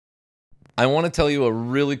I want to tell you a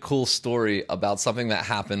really cool story about something that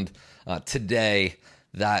happened today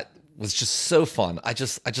that was just so fun. I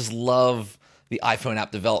just love the iPhone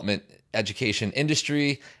app development education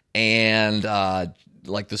industry and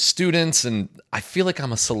like the students, and I feel like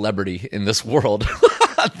I'm a celebrity in this world.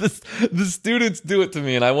 The students do it to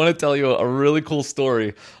me, and I want to tell you a really cool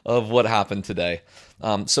story of what happened today.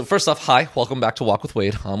 So first off, hi, welcome back to Walk with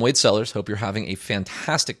Wade. I'm Wade Sellers. Hope you're having a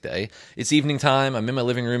fantastic day. It's evening time. I'm in my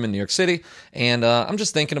living room in New York City, and I'm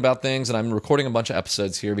just thinking about things, and I'm recording a bunch of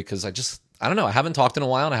episodes here because I don't know, I haven't talked in a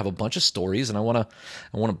while, and I have a bunch of stories, and I want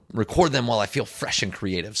to record them while I feel fresh and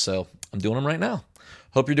creative. So I'm doing them right now.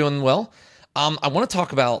 Hope you're doing well. I want to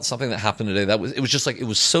talk about something that happened today. It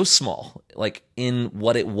was so small, like in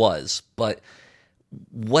what it was, but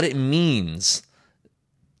what it means.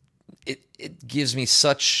 It gives me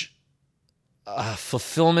such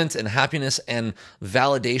fulfillment and happiness and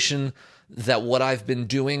validation that what I've been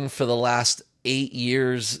doing for the last 8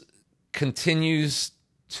 years continues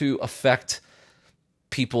to affect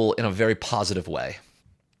people in a very positive way.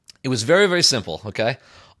 It was very, very simple, okay?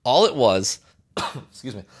 All it was,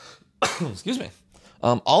 excuse me,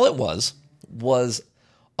 all it was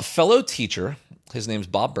a fellow teacher. His name's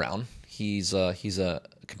Bob Brown. He's a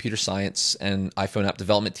computer science and iPhone app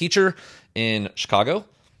development teacher in Chicago.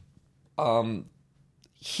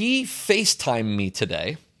 He FaceTimed me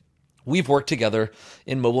today. We've worked together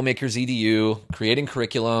in Mobile Makers EDU, creating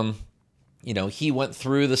curriculum. You know, he went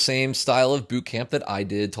through the same style of boot camp that I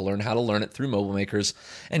did to learn how to learn it through Mobile Makers,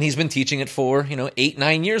 and he's been teaching it for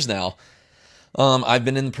 8-9 years now. I've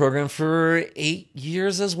been in the program for 8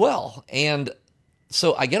 years as well. And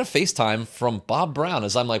so I get a FaceTime from Bob Brown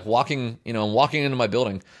as I'm like walking into my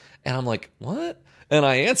building, and I'm like, what? And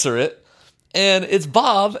I answer it, and it's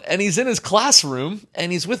Bob, and he's in his classroom,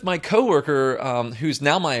 and he's with my coworker, who's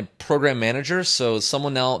now my program manager. So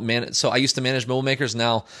so I used to manage Mobile Makers.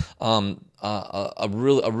 Now,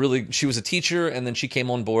 she was a teacher, and then she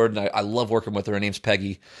came on board, and I love working with her. Her name's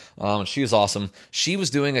Peggy. She was awesome. She was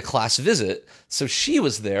doing a class visit, so she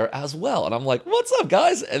was there as well. And I'm like, what's up,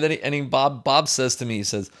 guys? And then Bob says to me, he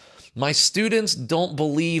says, my students don't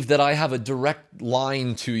believe that I have a direct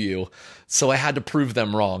line to you, so I had to prove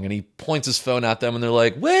them wrong. And he points his phone at them, and they're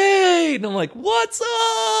like, wait! And I'm like, what's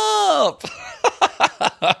up?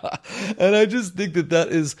 And I just think that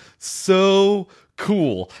is so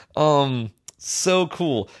cool. So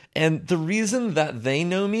cool. And the reason that they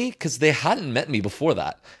know me, because they hadn't met me before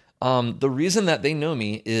that, the reason that they know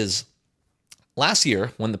me is last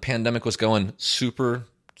year when the pandemic was going super,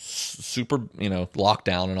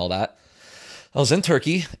 lockdown and all that, I was in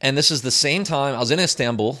Turkey, and this is the same time, I was in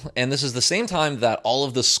Istanbul, and this is the same time that all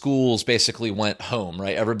of the schools basically went home,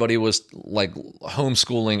 right? Everybody was like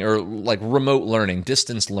homeschooling or like remote learning,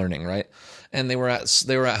 distance learning, right? And they were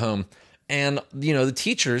at home. And, the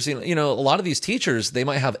teachers, a lot of these teachers, they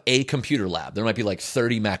might have a computer lab. There might be like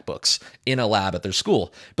 30 MacBooks in a lab at their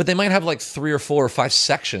school, but they might have like 3 or 4 or 5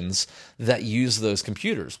 sections that use those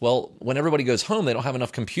computers. Well, when everybody goes home, they don't have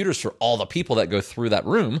enough computers for all the people that go through that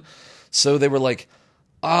room. So they were like,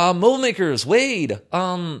 Mobile Makers, Wade,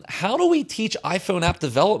 how do we teach iPhone app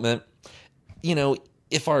development,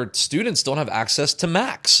 if our students don't have access to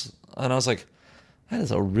Macs? And I was like, that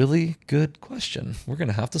is a really good question. We're going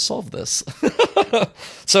to have to solve this.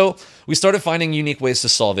 So we started finding unique ways to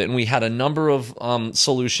solve it, and we had a number of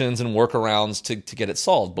solutions and workarounds to get it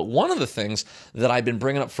solved. But one of the things that I've been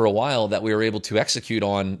bringing up for a while that we were able to execute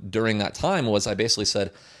on during that time was I basically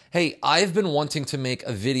said, hey, I've been wanting to make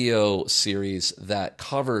a video series that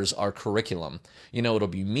covers our curriculum. It'll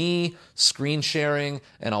be me screen sharing,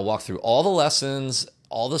 and I'll walk through all the lessons,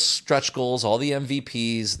 all the stretch goals, all the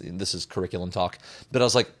MVPs. This is curriculum talk. But I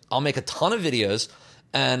was like, I'll make a ton of videos,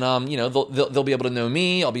 and they'll be able to know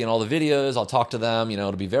me. I'll be in all the videos. I'll talk to them.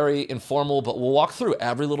 It'll be very informal, but we'll walk through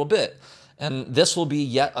every little bit. And this will be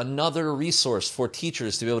yet another resource for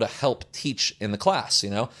teachers to be able to help teach in the class.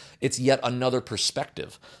 It's yet another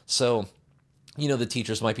perspective. So, the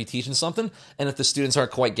teachers might be teaching something, and if the students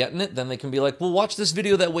aren't quite getting it, then they can be like, well, watch this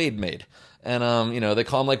video that Wade made. And, they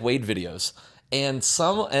call them like Wade videos. And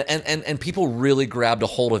and people really grabbed a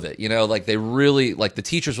hold of it, like they really, like the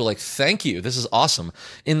teachers were like, thank you, this is awesome.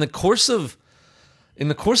 In the course of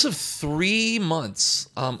 3 months,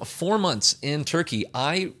 4 months in Turkey,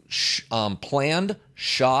 I planned,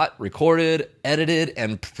 shot, recorded, edited,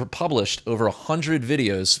 and published over 100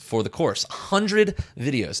 videos for the course. 100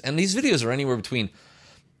 videos. And these videos are anywhere between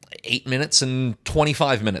 8 minutes and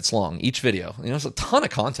 25 minutes long, each video. It's a ton of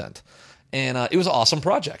content. And it was an awesome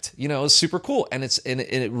project. It was super cool, and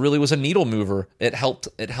it really was a needle mover. It helped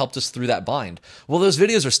us through that bind. Well, those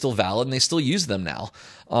videos are still valid, and they still use them now.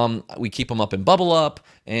 We keep them up in Bubble Up,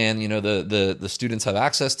 and the students have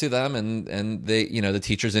access to them, and they the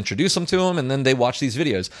teachers introduce them to them, and then they watch these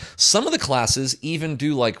videos. Some of the classes even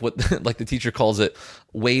do like what like the teacher calls it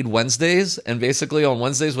Wade Wednesdays, and basically on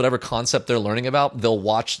Wednesdays, whatever concept they're learning about, they'll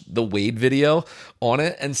watch the Wade video on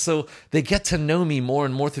it, and so they get to know me more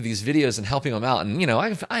and more through these videos and helping them out. And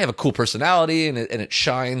I have a cool personality, and it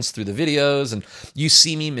shines through the videos. And you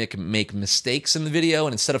see me make mistakes in the video,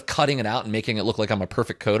 and instead of cutting it out and making it look like I'm a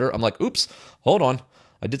perfect coder, I'm like, oops, hold on,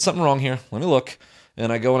 I did something wrong here. Let me look.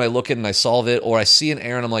 And I go and I look at it and I solve it, or I see an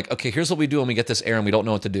error and I'm like, okay, here's what we do when we get this error and we don't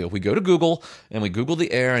know what to do. We go to Google and we Google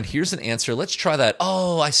the error, and here's an answer. Let's try that.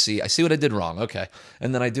 Oh, I see what I did wrong. Okay.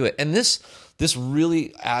 And then I do it. And this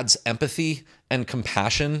really adds empathy and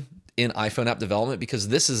compassion in iPhone app development, because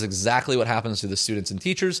this is exactly what happens to the students and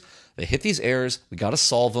teachers. They hit these errors. We got to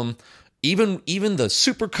solve them. Even the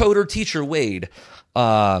super coder teacher, Wade,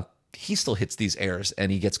 he still hits these errors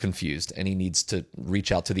and he gets confused and he needs to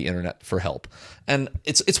reach out to the internet for help. And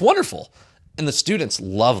it's wonderful. And the students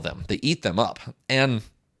love them. They eat them up. And,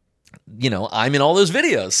 I'm in all those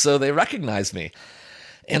videos, so they recognize me.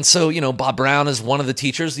 And so, Bob Brown is one of the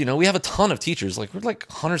teachers. We have a ton of teachers. Like, we're like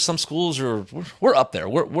 100 some schools, or we're up there.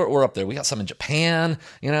 We're up there. We got some in Japan,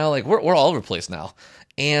 like we're all over the place now.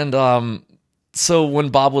 And so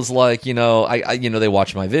when Bob was like, I they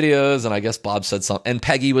watch my videos, and I guess Bob said something, and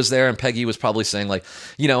Peggy was there, and Peggy was probably saying like,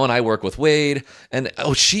 and I work with Wade, and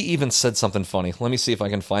she even said something funny. Let me see if I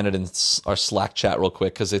can find it in our Slack chat real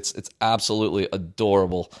quick, because it's absolutely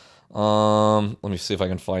adorable. Let me see if I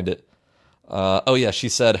can find it. She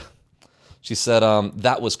said,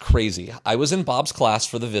 that was crazy. I was in Bob's class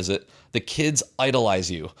for the visit. The kids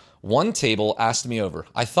idolize you. One table asked me over.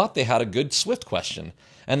 I thought they had a good Swift question.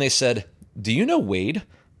 And they said, do you know Wade?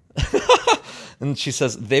 And she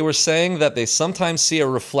says, they were saying that they sometimes see a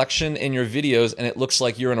reflection in your videos and it looks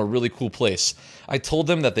like you're in a really cool place. I told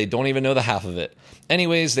them that they don't even know the half of it.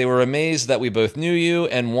 Anyways, they were amazed that we both knew you,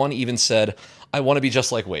 and one even said, I want to be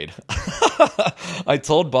just like Wade. I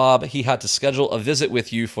told Bob he had to schedule a visit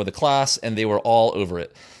with you for the class, and they were all over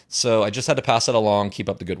it. So I just had to pass it along. Keep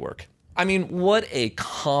up the good work. I mean, what a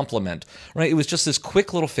compliment, right? It was just this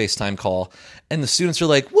quick little FaceTime call, and the students are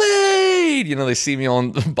like, Wade! They see me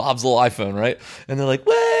on Bob's little iPhone, right? And they're like,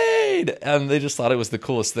 Wade! And they just thought it was the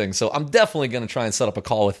coolest thing. So I'm definitely going to try and set up a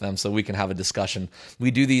call with them so we can have a discussion.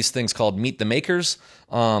 We do these things called Meet the Makers,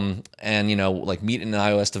 and, like meet an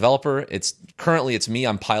iOS developer. Currently it's me.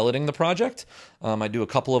 I'm piloting the project. I do a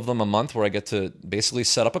couple of them a month where I get to basically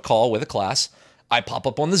set up a call with a class. I pop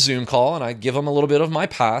up on the Zoom call and I give them a little bit of my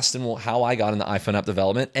past and how I got into iPhone app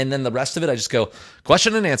development. And then the rest of it, I just go,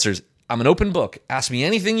 question and answers. I'm an open book. Ask me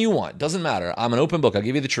anything you want. Doesn't matter. I'm an open book. I'll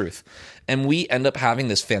give you the truth. And we end up having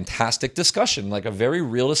this fantastic discussion, like a very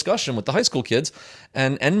real discussion with the high school kids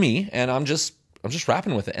and me. And I'm just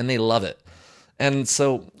rapping with it, and they love it. And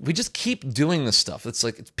so we just keep doing this stuff. It's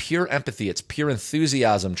pure empathy. It's pure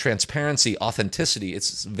enthusiasm, transparency, authenticity.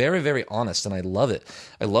 It's very, very honest, and I love it.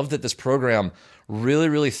 I love that this program really,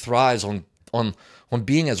 really thrives on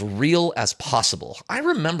being as real as possible. I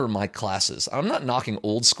remember my classes. I'm not knocking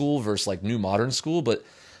old school versus like new modern school, but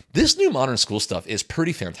this new modern school stuff is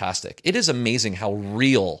pretty fantastic. It is amazing how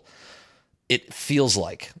real it feels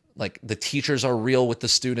like. Like the teachers are real with the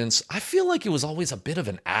students. I feel like it was always a bit of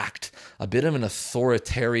an act, a bit of an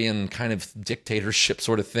authoritarian kind of dictatorship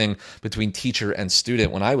sort of thing between teacher and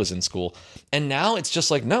student when I was in school. And now it's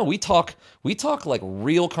just like, no, we talk like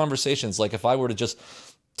real conversations. Like if I were to just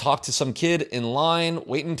talk to some kid in line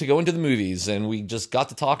waiting to go into the movies, and we just got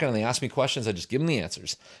to talking and they asked me questions, I just give them the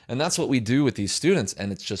answers. And that's what we do with these students,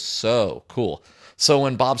 and it's just so cool. So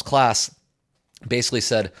when Bob's class basically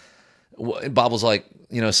said, Bob was like,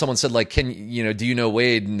 someone said like, do you know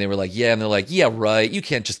Wade? And they were like, yeah. And they're like, yeah, right. You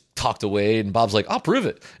can't just talk to Wade. And Bob's like, I'll prove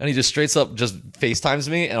it. And he just straight up just FaceTimes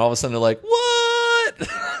me. And all of a sudden they're like,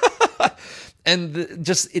 what? And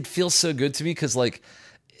it feels so good to me, because like,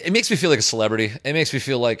 it makes me feel like a celebrity. It makes me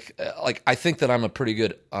feel like I think that I'm a pretty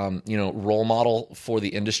good, role model for the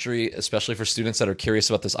industry, especially for students that are curious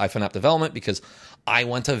about this iPhone app development, because I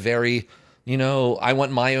went I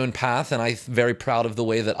went my own path, and I'm very proud of the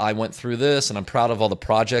way that I went through this, and I'm proud of all the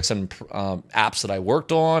projects and apps that I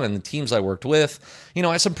worked on and the teams I worked with. I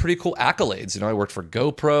had some pretty cool accolades. I worked for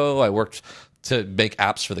GoPro. I worked to make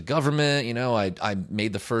apps for the government. I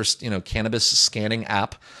made the first, cannabis scanning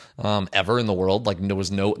app ever in the world. Like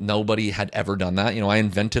nobody had ever done that. I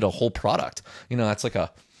invented a whole product. It's like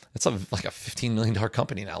a $15 million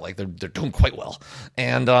company now. Like they're doing quite well.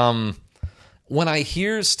 And when I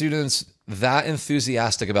hear students that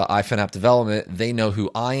enthusiastic about iPhone app development, they know who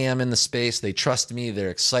I am in the space. They trust me. They're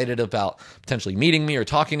excited about potentially meeting me or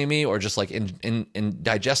talking to me or just like in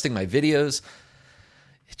digesting my videos.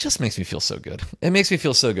 It just makes me feel so good. It makes me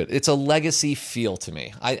feel so good. It's a legacy feel to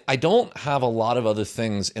me. I don't have a lot of other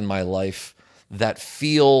things in my life that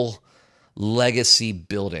feel legacy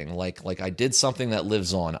building. Like I did something that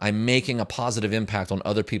lives on. I'm making a positive impact on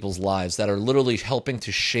other people's lives that are literally helping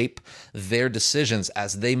to shape their decisions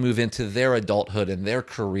as they move into their adulthood and their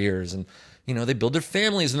careers. And, you know, they build their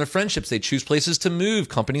families and their friendships. They choose places to move,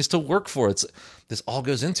 companies to work for. This all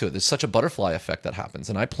goes into it. There's such a butterfly effect that happens.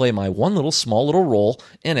 And I play my one little small little role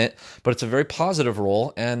in it, but it's a very positive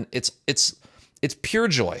role. And it's pure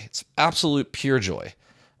joy. It's absolute pure joy.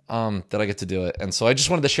 That I get to do it. And so I just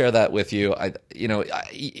wanted to share that with you.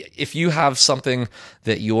 If you have something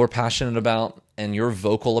that you're passionate about and you're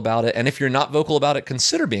vocal about it, and if you're not vocal about it,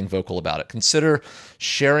 consider being vocal about it. Consider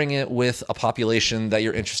sharing it with a population that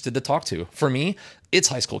you're interested to talk to. For me, it's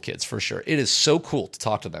high school kids for sure. It is so cool to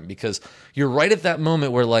talk to them because you're right at that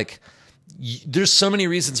moment where like, there's so many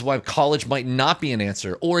reasons why college might not be an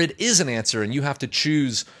answer, or it is an answer and you have to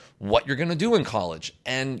choose what you're going to do in college,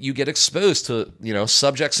 and you get exposed to,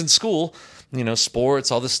 subjects in school,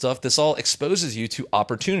 sports, all this stuff. This all exposes you to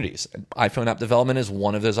opportunities. And iPhone app development is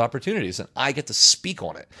one of those opportunities, and I get to speak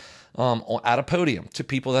on it at a podium to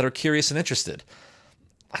people that are curious and interested.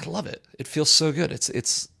 I love it. It feels so good.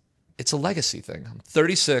 It's a legacy thing. I'm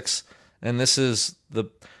 36, and this is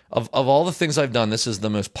of all the things I've done, this is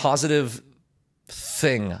the most positive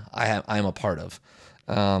thing I am a part of.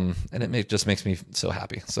 And it just makes me so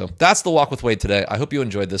happy. So that's the walk with Wade today. I hope you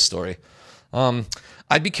enjoyed this story.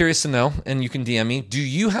 I'd be curious to know, and you can DM me, do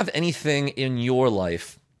you have anything in your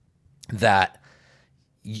life that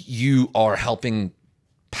you are helping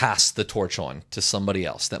pass the torch on to somebody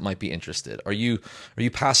else that might be interested? Are you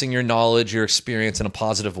passing your knowledge, your experience in a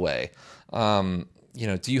positive way? Do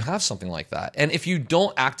you have something like that? And if you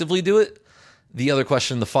don't actively do it, the other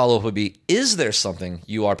question, the follow-up would be, is there something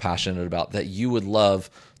you are passionate about that you would love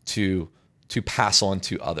to pass on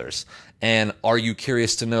to others? And are you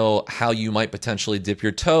curious to know how you might potentially dip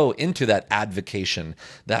your toe into that advocation,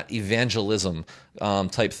 that evangelism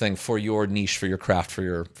type thing for your niche, for your craft, for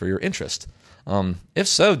your interest? If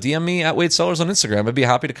so, DM me at Wade Sellers on Instagram. I'd be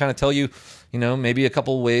happy to kind of tell you, maybe a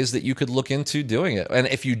couple ways that you could look into doing it. And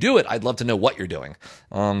if you do it, I'd love to know what you're doing.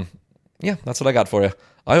 That's what I got for you.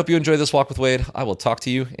 I hope you enjoy this walk with Wade. I will talk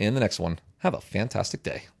to you in the next one. Have a fantastic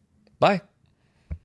day. Bye.